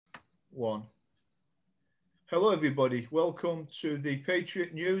One. Hello, everybody. Welcome to the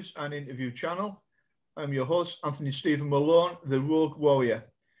Patriot News and Interview channel. I'm your host, Anthony Stephen Malone, the Rogue Warrior.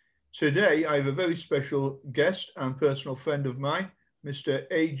 Today, I have a very special guest and personal friend of mine, Mr.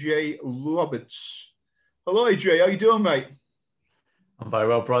 AJ Roberts. Hello, AJ. How you doing, mate? I'm very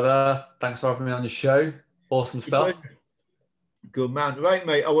well, brother. Thanks for having me on your show. Awesome stuff. Good man. Right,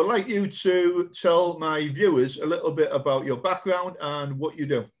 mate. I would like you to tell my viewers a little bit about your background and what you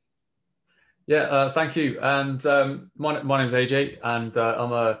do. Yeah, thank you. And my name's AJ, and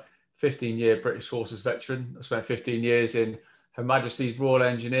I'm a 15-year British Forces veteran. I spent 15 years in Her Majesty's Royal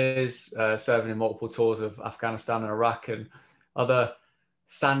Engineers, serving in multiple tours of Afghanistan and Iraq and other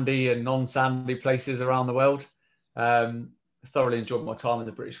sandy and non-sandy places around the world. Thoroughly enjoyed my time in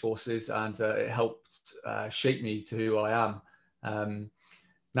the British Forces, and it helped shape me to who I am.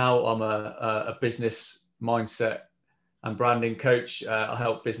 Now I'm a business mindset and branding coach. I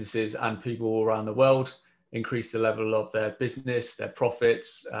help businesses and people all around the world increase the level of their business, their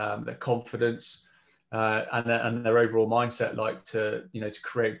profits, their confidence, and their overall mindset, like to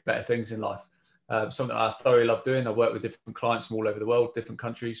create better things in life. Something I thoroughly love doing. I work with different clients from all over the world, different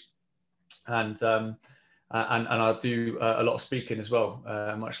countries, and I do a lot of speaking as well,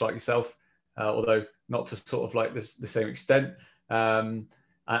 much like yourself, although not to sort of like the same extent. And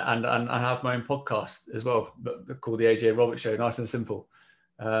I have my own podcast as well, called the AJ Roberts Show. Nice and simple.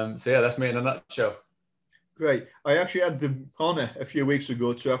 So yeah, that's me in a nutshell. Great. I actually had the honor a few weeks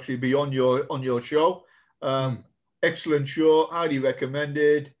ago to actually be on your show. Excellent show, highly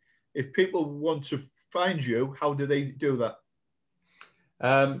recommended. If people want to find you, how do they do that?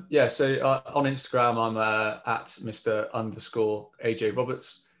 Yeah, so on Instagram, I'm at Mr._AJ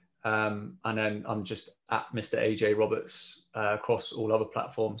Roberts. And then I'm just at Mr. AJ Roberts across all other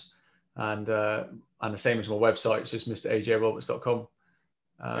platforms. And the same as my website, it's just mrajroberts.com.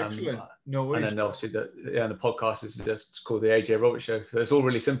 Excellent. No worries. And then obviously the podcast is just called the AJ Roberts Show. So it's all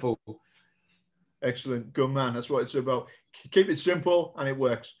really simple. Excellent. Good man. That's what it's about. Keep it simple and it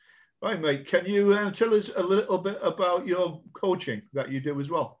works. Right, mate. Can you tell us a little bit about your coaching that you do as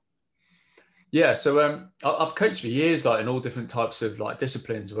well? Yeah, so I've coached for years, like in all different types of like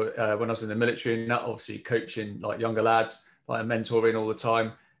disciplines. When I was in the military, and that obviously coaching like younger lads, like mentoring all the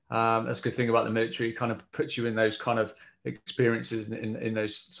time. That's a good thing about the military. It kind of puts you in those kind of experiences in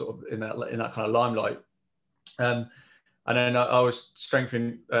those sort of in that kind of limelight. And then I was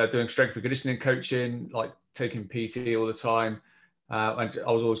doing strength and conditioning coaching, like taking PT all the time. And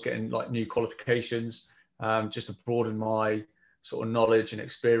I was always getting like new qualifications just to broaden my sort of knowledge and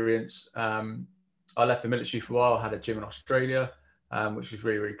experience. I left the military for a while. I had a gym in Australia, which was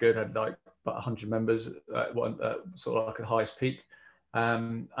really, really good. I had like about 100 members, sort of like at the highest peak.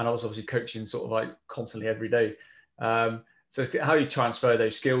 And I was obviously coaching sort of like constantly every day. So it's how you transfer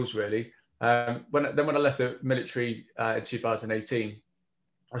those skills really. When I left the military in 2018,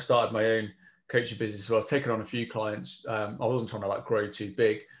 I started my own coaching business. So I was taking on a few clients. I wasn't trying to like grow too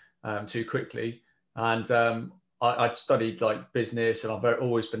big, too quickly. And I'd studied like business, and I've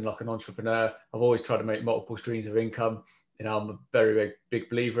always been like an entrepreneur. I've always tried to make multiple streams of income. You know, I'm a very, very big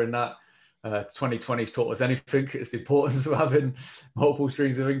believer in that. 2020's taught us anything. It's the importance of having multiple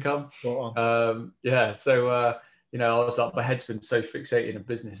streams of income. Yeah. So, I was like, my head's been so fixated in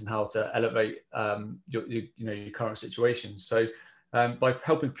business and how to elevate your current situation. So by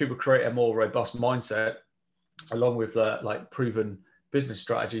helping people create a more robust mindset, along with like proven business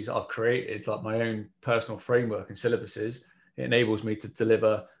strategies I've created, like my own personal framework and syllabuses, it enables me to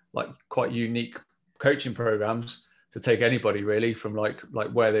deliver like quite unique coaching programs to take anybody really from like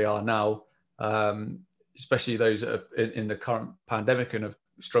where they are now, especially those that are in the current pandemic and have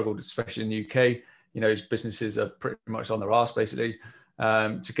struggled, especially in the UK. You know, businesses are pretty much on their arse basically,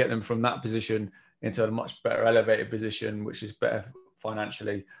 to get them from that position into a much better elevated position, which is better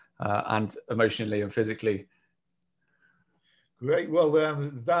financially and emotionally and physically. Great. Well,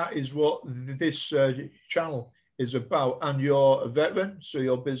 that is what this channel is about. And you're a veteran, so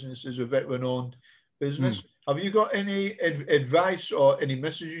your business is a veteran-owned business. Have you got any advice or any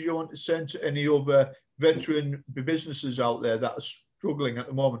messages you want to send to any other veteran businesses out there that are struggling at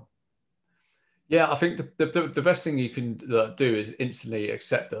the moment? Yeah, I think the best thing you can do is instantly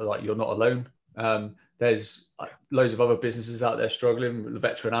accept that like you're not alone. There's loads of other businesses out there struggling, the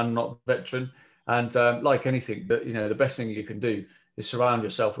veteran and not veteran. And like anything, the best thing you can do is surround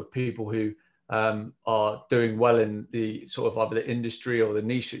yourself with people who are doing well in the sort of either the industry or the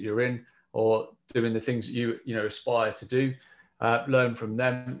niche that you're in, or doing the things that you aspire to do. Learn from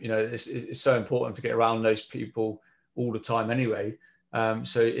them. It's so important to get around those people all the time anyway.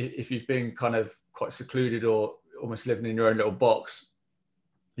 So if you've been kind of quite secluded or almost living in your own little box,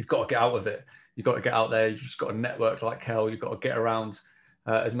 you've got to get out of it. You've got to get out there. You've just got to network like hell. You've got to get around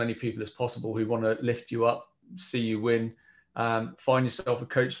as many people as possible who want to lift you up, see you win. Find yourself a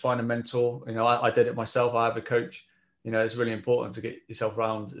coach, find a mentor. I did it myself. I have a coach. It's really important to get yourself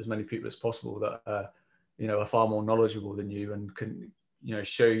around as many people as possible that are far more knowledgeable than you and can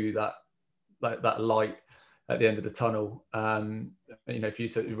show you that light at the end of the tunnel. For you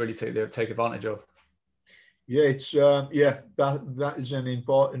to really take advantage of. Yeah, it's that is an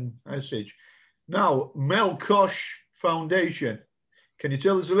important message. Now, Melkosh Foundation. Can you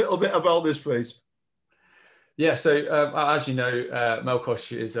tell us a little bit about this, please? Yeah, so as you know,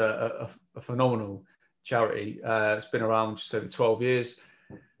 Melkosh is a phenomenal charity. It's been around just over 12 years.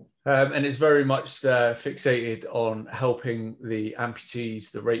 And it's very much fixated on helping the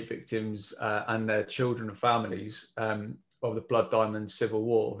amputees, the rape victims, and their children and families of the Blood Diamond Civil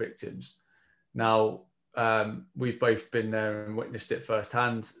War victims. Now, we've both been there and witnessed it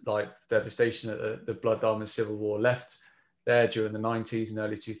firsthand, like the devastation that the Blood Diamond Civil War left there during the 90s and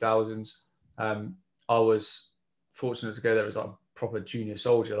early 2000s. I was fortunate to go there as a proper junior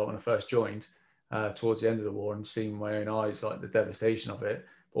soldier, like when I first joined towards the end of the war, and seeing my own eyes, like the devastation of it.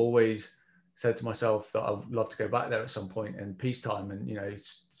 Always said to myself that I would love to go back there at some point in peacetime and,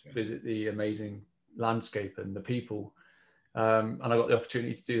 visit the amazing landscape and the people. And I got the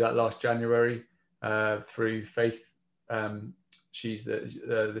opportunity to do that last January through Faith. She's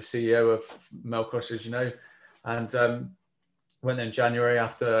the CEO of Melkosh, as you know, and went there in January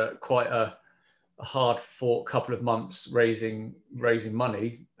after quite a hard fought couple of months raising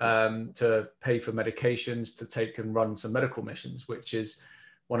money to pay for medications, to take and run some medical missions, which is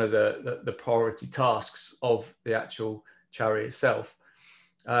one of the priority tasks of the actual charity itself.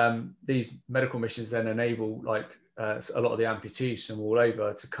 These medical missions then enable a lot of the amputees from all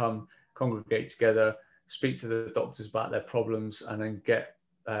over to come congregate together, speak to the doctors about their problems, and then get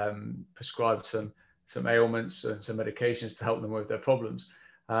prescribed some ailments and some medications to help them with their problems.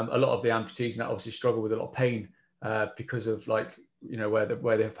 A lot of the amputees now obviously struggle with a lot of pain because of where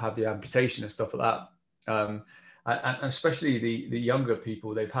they've had the amputation and stuff like that. And especially the younger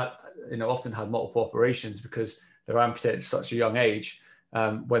people, they've had, often had multiple operations because they're amputated at such a young age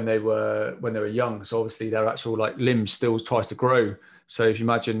when they were young. So obviously their actual limb still tries to grow. So if you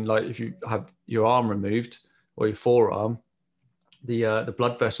imagine if you have your arm removed or your forearm, the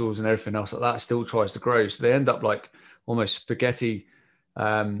blood vessels and everything else like that still tries to grow. So they end up almost spaghetti,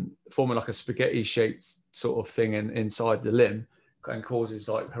 forming a spaghetti shaped sort of thing inside the limb, and causes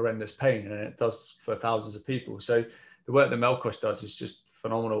horrendous pain, and it does for thousands of people. So the work that Melkosh does is just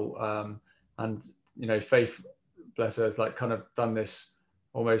phenomenal. And Faith, bless her, has kind of done this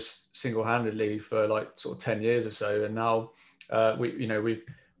almost single-handedly for sort of 10 years or so, and now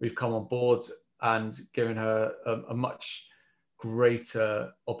we've come on board and given her a much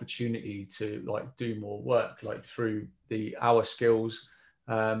greater opportunity to do more work through our skills,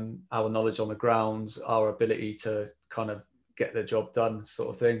 our knowledge on the ground, our ability to kind of get the job done, sort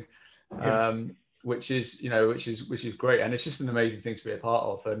of thing. Which is great, and it's just an amazing thing to be a part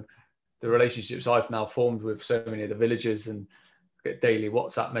of. And the relationships I've now formed with so many of the villagers, and get daily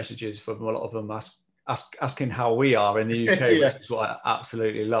WhatsApp messages from a lot of them asking how we are in the UK, which is what I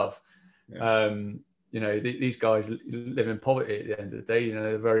absolutely love. These guys live in poverty at the end of the day.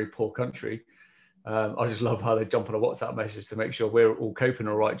 They're a very poor country. I just love how they jump on a WhatsApp message to make sure we're all coping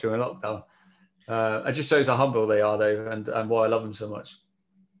all right during lockdown. It just shows how humble they are, though, and why I love them so much.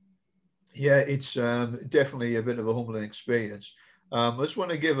 Yeah, it's definitely a bit of a humbling experience. I just want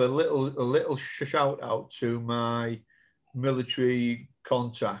to give a little shout out to my military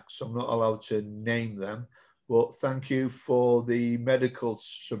contacts. I'm not allowed to name them, but thank you for the medical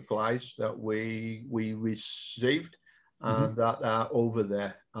supplies that we received, and that are over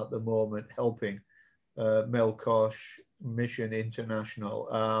there at the moment helping Melkosh Mission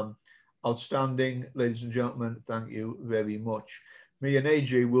International. Outstanding, ladies and gentlemen. Thank you very much. Me and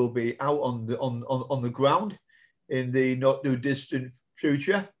AJ will be out on the ground in the not too distant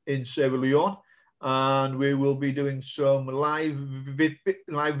future in Sierra Leone, and we will be doing some live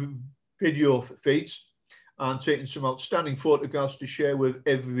video feeds and taking some outstanding photographs to share with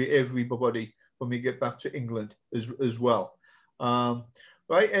everybody when we get back to England as well.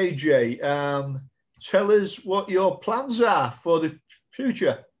 Right, AJ, tell us what your plans are for the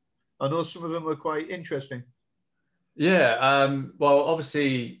future. I know some of them are quite interesting. Yeah, well,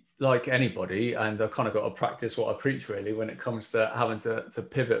 obviously, like anybody, and I've kind of got to practice what I preach, really, when it comes to having to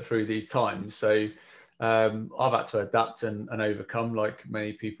pivot through these times. So I've had to adapt and overcome, like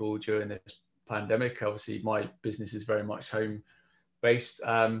many people during this pandemic. Obviously, my business is very much home-based,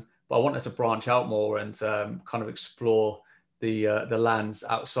 but I wanted to branch out more and kind of explore the lands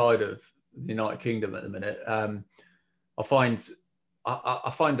outside of the United Kingdom at the minute. I find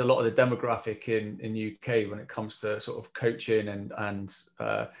a lot of the demographic in UK when it comes to sort of coaching and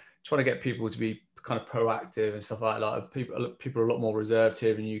trying to get people to be kind of proactive and stuff like that. Like people are a lot more reserved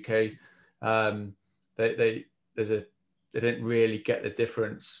here in UK. They didn't really get the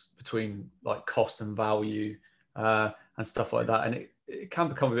difference between like cost and value and stuff like that, and it can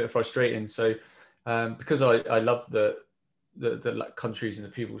become a bit frustrating. So because I love the countries and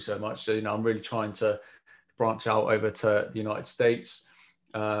the people so much, so I'm really trying to branch out over to the United States,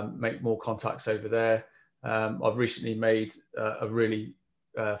 make more contacts over there. I've recently made a really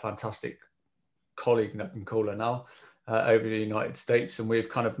fantastic colleague, I can call her now, over the United States, and we've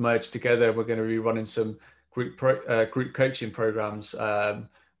kind of merged together. We're going to be running some group coaching programs.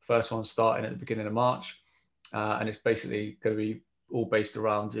 First one starting at the beginning of March, and it's basically going to be all based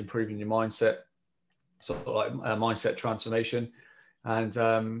around improving your mindset, sort of like mindset transformation.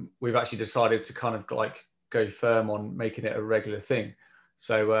 And we've actually decided to kind of like go firm on making it a regular thing.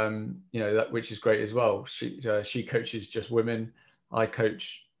 So that, which is great as well. She coaches just women. I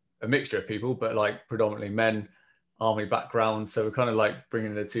coach a mixture of people, but like predominantly men, army background. So we're kind of like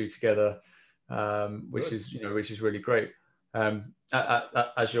bringing the two together, which is really great.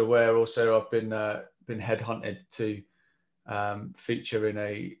 As you're aware, also I've been headhunted to feature in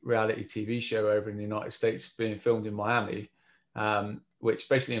a reality TV show over in the United States being filmed in Miami, which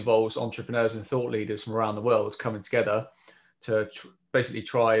basically involves entrepreneurs and thought leaders from around the world coming together to basically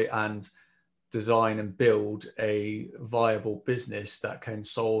try and design and build a viable business that can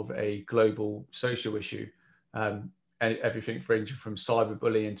solve a global social issue. And everything ranging from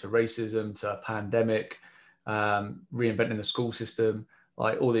cyberbullying to racism to a pandemic, reinventing the school system,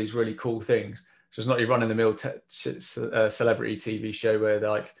 like all these really cool things. So it's not your run-of-the-mill celebrity TV show where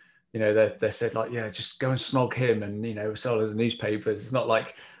they're said like, yeah, just go and snog him and, sell as newspapers. It's not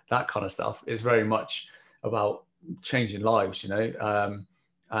like that kind of stuff. It's very much about changing lives, and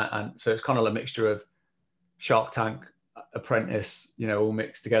so it's kind of a mixture of Shark Tank, Apprentice, all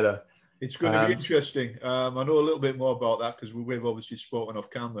mixed together. It's going to be interesting. I know a little bit more about that because we've obviously spoken off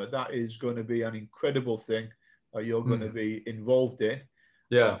camera. That is going to be an incredible thing that you're going to be involved in.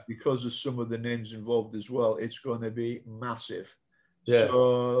 Yeah. Because of some of the names involved as well, it's going to be massive. Yeah.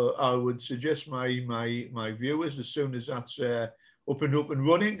 So I would suggest my viewers, as soon as that's up and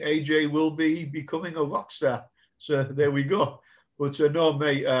running, AJ will be becoming a rock star. So there we go. But no,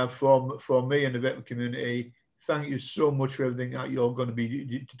 mate, from me and the veteran community, thank you so much for everything that you're going to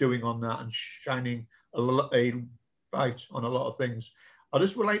be doing on that and shining a light on a lot of things. I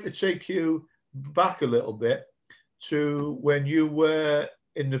just would like to take you back a little bit to when you were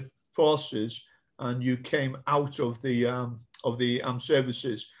in the forces and you came out of the armed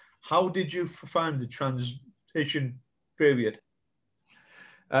services. How did you find the transition period?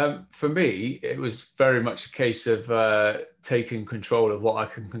 For me, it was very much a case of taking control of what I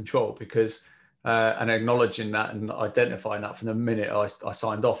can control, because and acknowledging that and identifying that from the minute I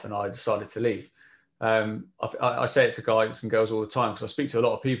signed off and I decided to leave. I say it to guys and girls all the time because I speak to a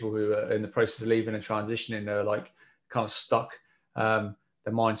lot of people who are in the process of leaving and transitioning. They're like kind of stuck.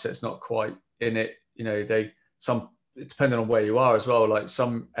 Their mindset's not quite in it. Depending on where you are as well, like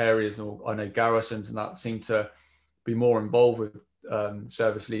some areas, I know garrisons and that seem to be more involved with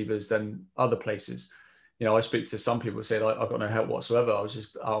service leavers than other places. I speak to some people who say like, I've got no help whatsoever. I was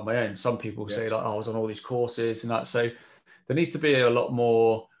just out on my own. Some people say like, I was on all these courses and that. So there needs to be a lot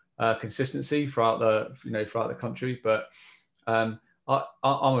more consistency throughout the country. But I'm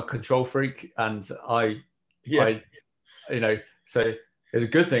a control freak, and so it's a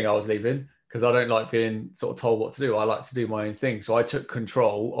good thing I was leaving because I don't like being sort of told what to do. I like to do my own thing. So I took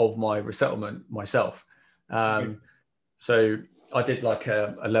control of my resettlement myself. So I did like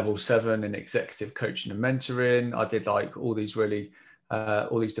a level 7 in executive coaching and mentoring. I did like all these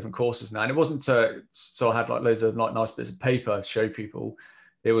all these different courses now. And it wasn't so I had like loads of like nice bits of paper to show people.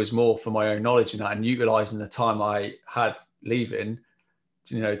 It was more for my own knowledge and that, and utilizing the time I had leaving,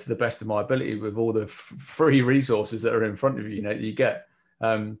 to the best of my ability with all the free resources that are in front of you, that you get.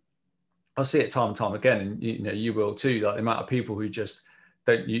 I see it time and time again, and you will too, like the amount of people who just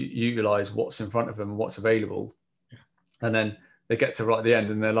don't utilize what's in front of them and what's available. And then they get to right at the end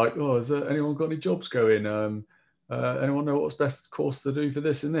and they're like, oh, has anyone got any jobs going? Anyone know what's best course to do for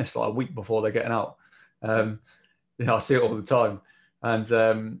this and this? Like a week before they're getting out. I see it all the time. And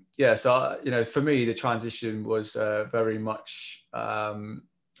so, for me, the transition was very much, I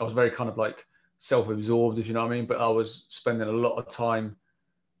was very kind of like self-absorbed, if you know what I mean. But I was spending a lot of time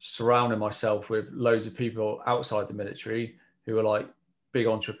surrounding myself with loads of people outside the military who are like big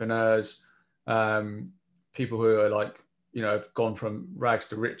entrepreneurs, people who are like you know, have gone from rags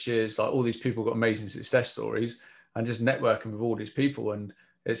to riches. Like all these people got amazing success stories, and just networking with all these people. And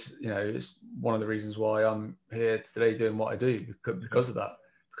it's, you know, it's one of the reasons why I'm here today doing what I do, because of that,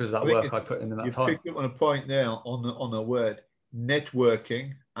 because of that work I put in that You've time. picked up on a point now on a word,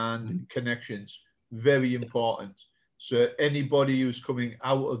 networking and connections, very important. So anybody who's coming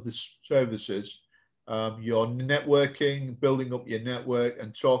out of the services, you're networking, building up your network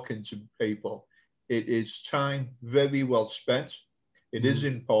and talking to people. It is time very well spent. It is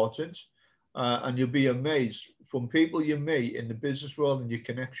important. And you'll be amazed from people you meet in the business world and your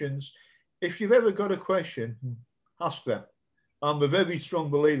connections. If you've ever got a question, ask them. I'm a very strong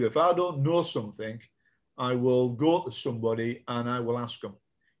believer. If I don't know something, I will go to somebody and I will ask them.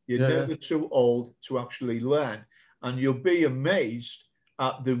 You're never too old to actually learn. And you'll be amazed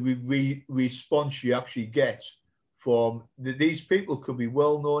at the response you actually get from these people. Could be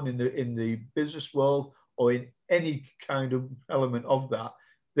well known in the business world or in any kind of element of that.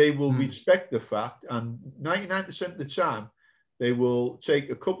 They will respect the fact, and 99% of the time, they will take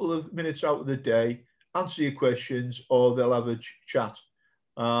a couple of minutes out of the day, answer your questions, or they'll have a chat.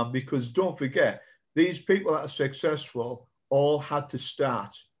 Because don't forget, these people that are successful all had to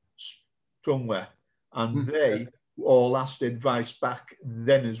start somewhere, and they all asked advice back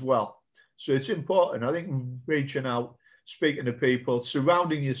then as well. So it's important. I think reaching out, speaking to people,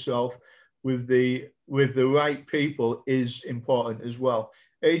 surrounding yourself with the right people is important as well.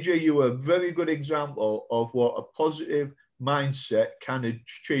 AJ, you are a very good example of what a positive mindset can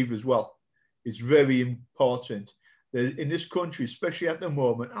achieve as well. It's very important. In this country, especially at the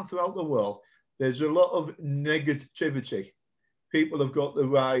moment and throughout the world, there's a lot of negativity. People have got to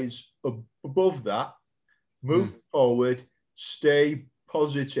rise above that, move forward, stay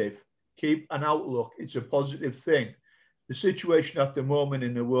positive, keep an outlook. It's a positive thing. The situation at the moment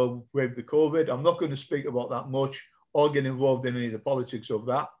in the world with the COVID, I'm not going to speak about that much or get involved in any of the politics of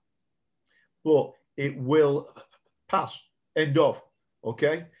that, but it will pass, end of,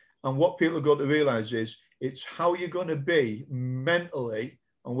 okay? And what people have got to realize is it's how you're going to be mentally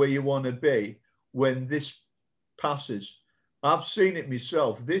and where you want to be when this passes. I've seen it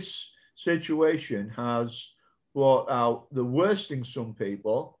myself. This situation has brought out the worst in some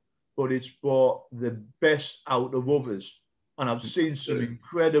people, but it's brought the best out of others. And I've seen some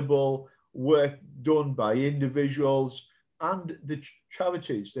incredible work done by individuals and the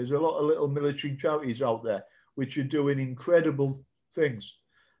charities. There's a lot of little military charities out there which are doing incredible things.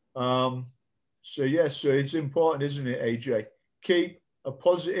 So it's important, isn't it, AJ? Keep a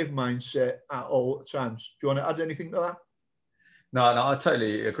positive mindset at all times. Do you want to add anything to that? No, I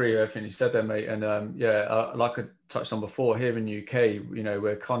totally agree with everything you said there, mate. And like I touched on before, here in the UK, you know,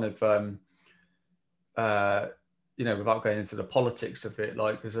 we're kind of, you know, without going into the politics of it,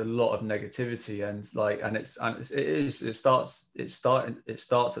 like there's a lot of negativity, and it starts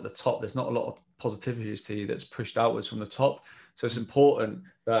at the top. There's not a lot of positivity that's pushed outwards from the top. So it's important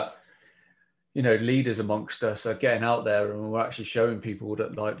that, you know, leaders amongst us are getting out there and we're actually showing people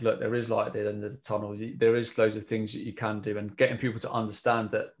that, like, look, there is light at the end of the tunnel. There is loads of things that you can do, and getting people to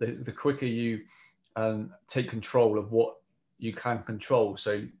understand that the quicker you take control of what you can control,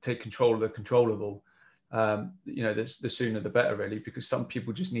 so take control of the controllable, you know, the sooner the better, really, because some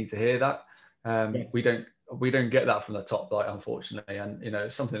people just need to hear that. We don't get that from the top, like, unfortunately, and, you know,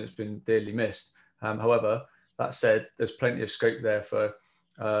 it's something that's been dearly missed. However, that said, there's plenty of scope there for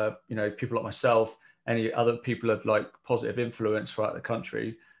you know, people like myself, any other people of like positive influence throughout the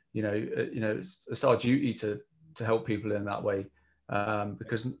country. You know, it's our duty to help people in that way,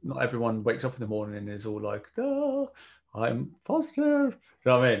 because not everyone wakes up in the morning and is all like, oh, I'm positive.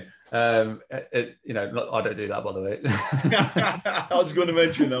 You know what I mean? You know, I don't do that, by the way. I was going to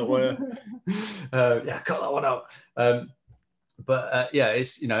mention that one. Yeah, cut that one out. Yeah,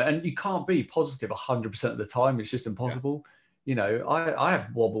 it's, you know, and you can't be positive 100% of the time. It's just impossible. Yeah. You know, I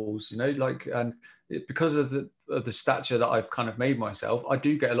have wobbles, you know, like, and because of the stature that I've kind of made myself, I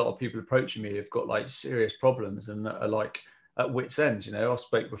do get a lot of people approaching me who've got like serious problems and are like at wit's end. You know, I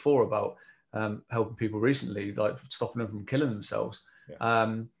spoke before about helping people recently, like stopping them from killing themselves.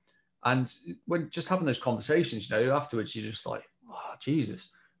 Yeah. And when just having those conversations, you know, afterwards, you're just like, oh, Jesus,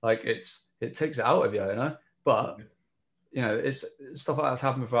 like it takes it out of you, you know, but you know, it's stuff like that's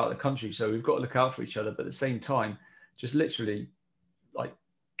happened throughout the country. So we've got to look out for each other, but at the same time, just literally like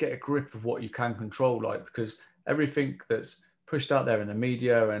get a grip of what you can control, like, because everything that's pushed out there in the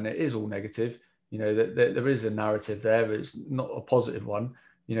media, and it is all negative, you know, that there is a narrative there, but it's not a positive one,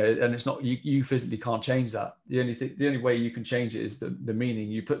 you know, and it's not, you physically can't change that. The only way you can change it is the meaning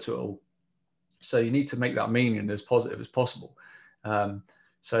you put to it all. So you need to make that meaning as positive as possible.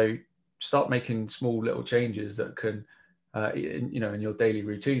 So start making small little changes that can in your daily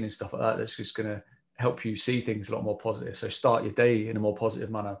routine and stuff like that. That's just going to help you see things a lot more positive. So start your day in a more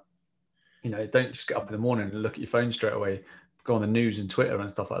positive manner. Don't just get up in the morning and look at your phone straight away, go on the news and Twitter and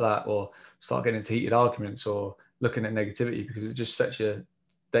stuff like that, or start getting into heated arguments or looking at negativity, because it just sets your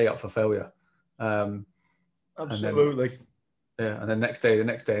day up for failure. Absolutely. And then next day, the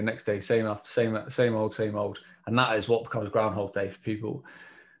next day, same old. And that is what becomes Groundhog Day for people.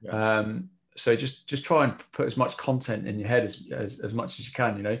 Yeah. So just try and put as much content in your head as much as you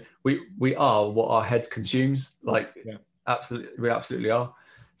can. We are what our head consumes. Absolutely, we absolutely are.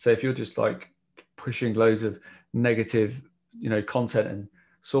 So if you're just like pushing loads of negative, content and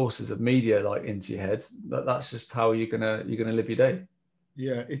sources of media like into your head, that's just how you're gonna live your day.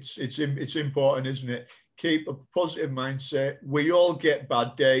 Yeah, it's important, isn't it? Keep a positive mindset. We all get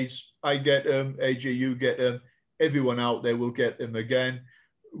bad days. I get them. AJ, you get them. Everyone out there will get them again.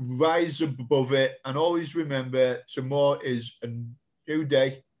 Rise above it, and always remember tomorrow is a new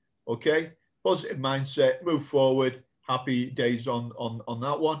day. Okay, positive mindset. Move forward. Happy days on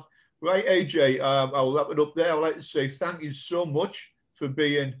that one. Right, AJ, I'll wrap it up there. I'd like to say thank you so much for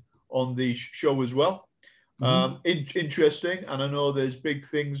being on the show as well. Interesting, and I know there's big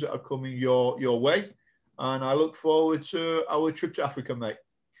things that are coming your way, and I look forward to our trip to Africa, mate.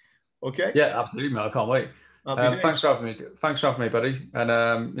 Okay? Yeah, absolutely, mate. I can't wait. Thanks for having me. Thanks for having me, buddy. And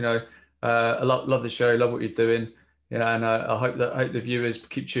I love the show. Love what you're doing. And I hope the viewers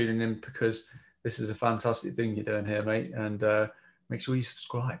keep tuning in, because this is a fantastic thing you're doing here, mate. And make sure you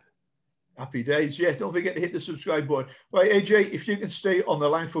subscribe. Happy days. Yeah, don't forget to hit the subscribe button. Right, AJ, if you can stay on the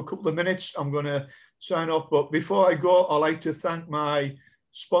line for a couple of minutes, I'm going to sign off. But before I go, I'd like to thank my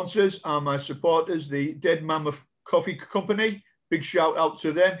sponsors and my supporters, the Dead Mammoth Coffee Company. Big shout out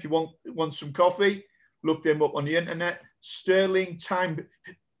to them. If you want some coffee, look them up on the internet. Sterling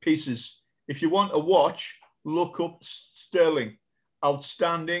timepieces. If you want a watch, look up Sterling.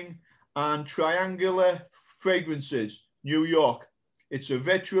 Outstanding. And Triangular Fragrances, New York. It's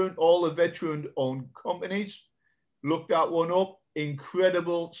all the veteran-owned companies. Look that one up.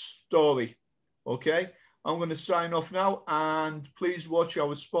 Incredible story. Okay, I'm going to sign off now, and please watch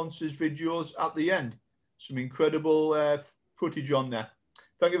our sponsors' videos at the end. Some incredible footage on there.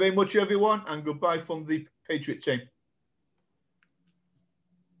 Thank you very much, everyone, and goodbye from the Patriot team.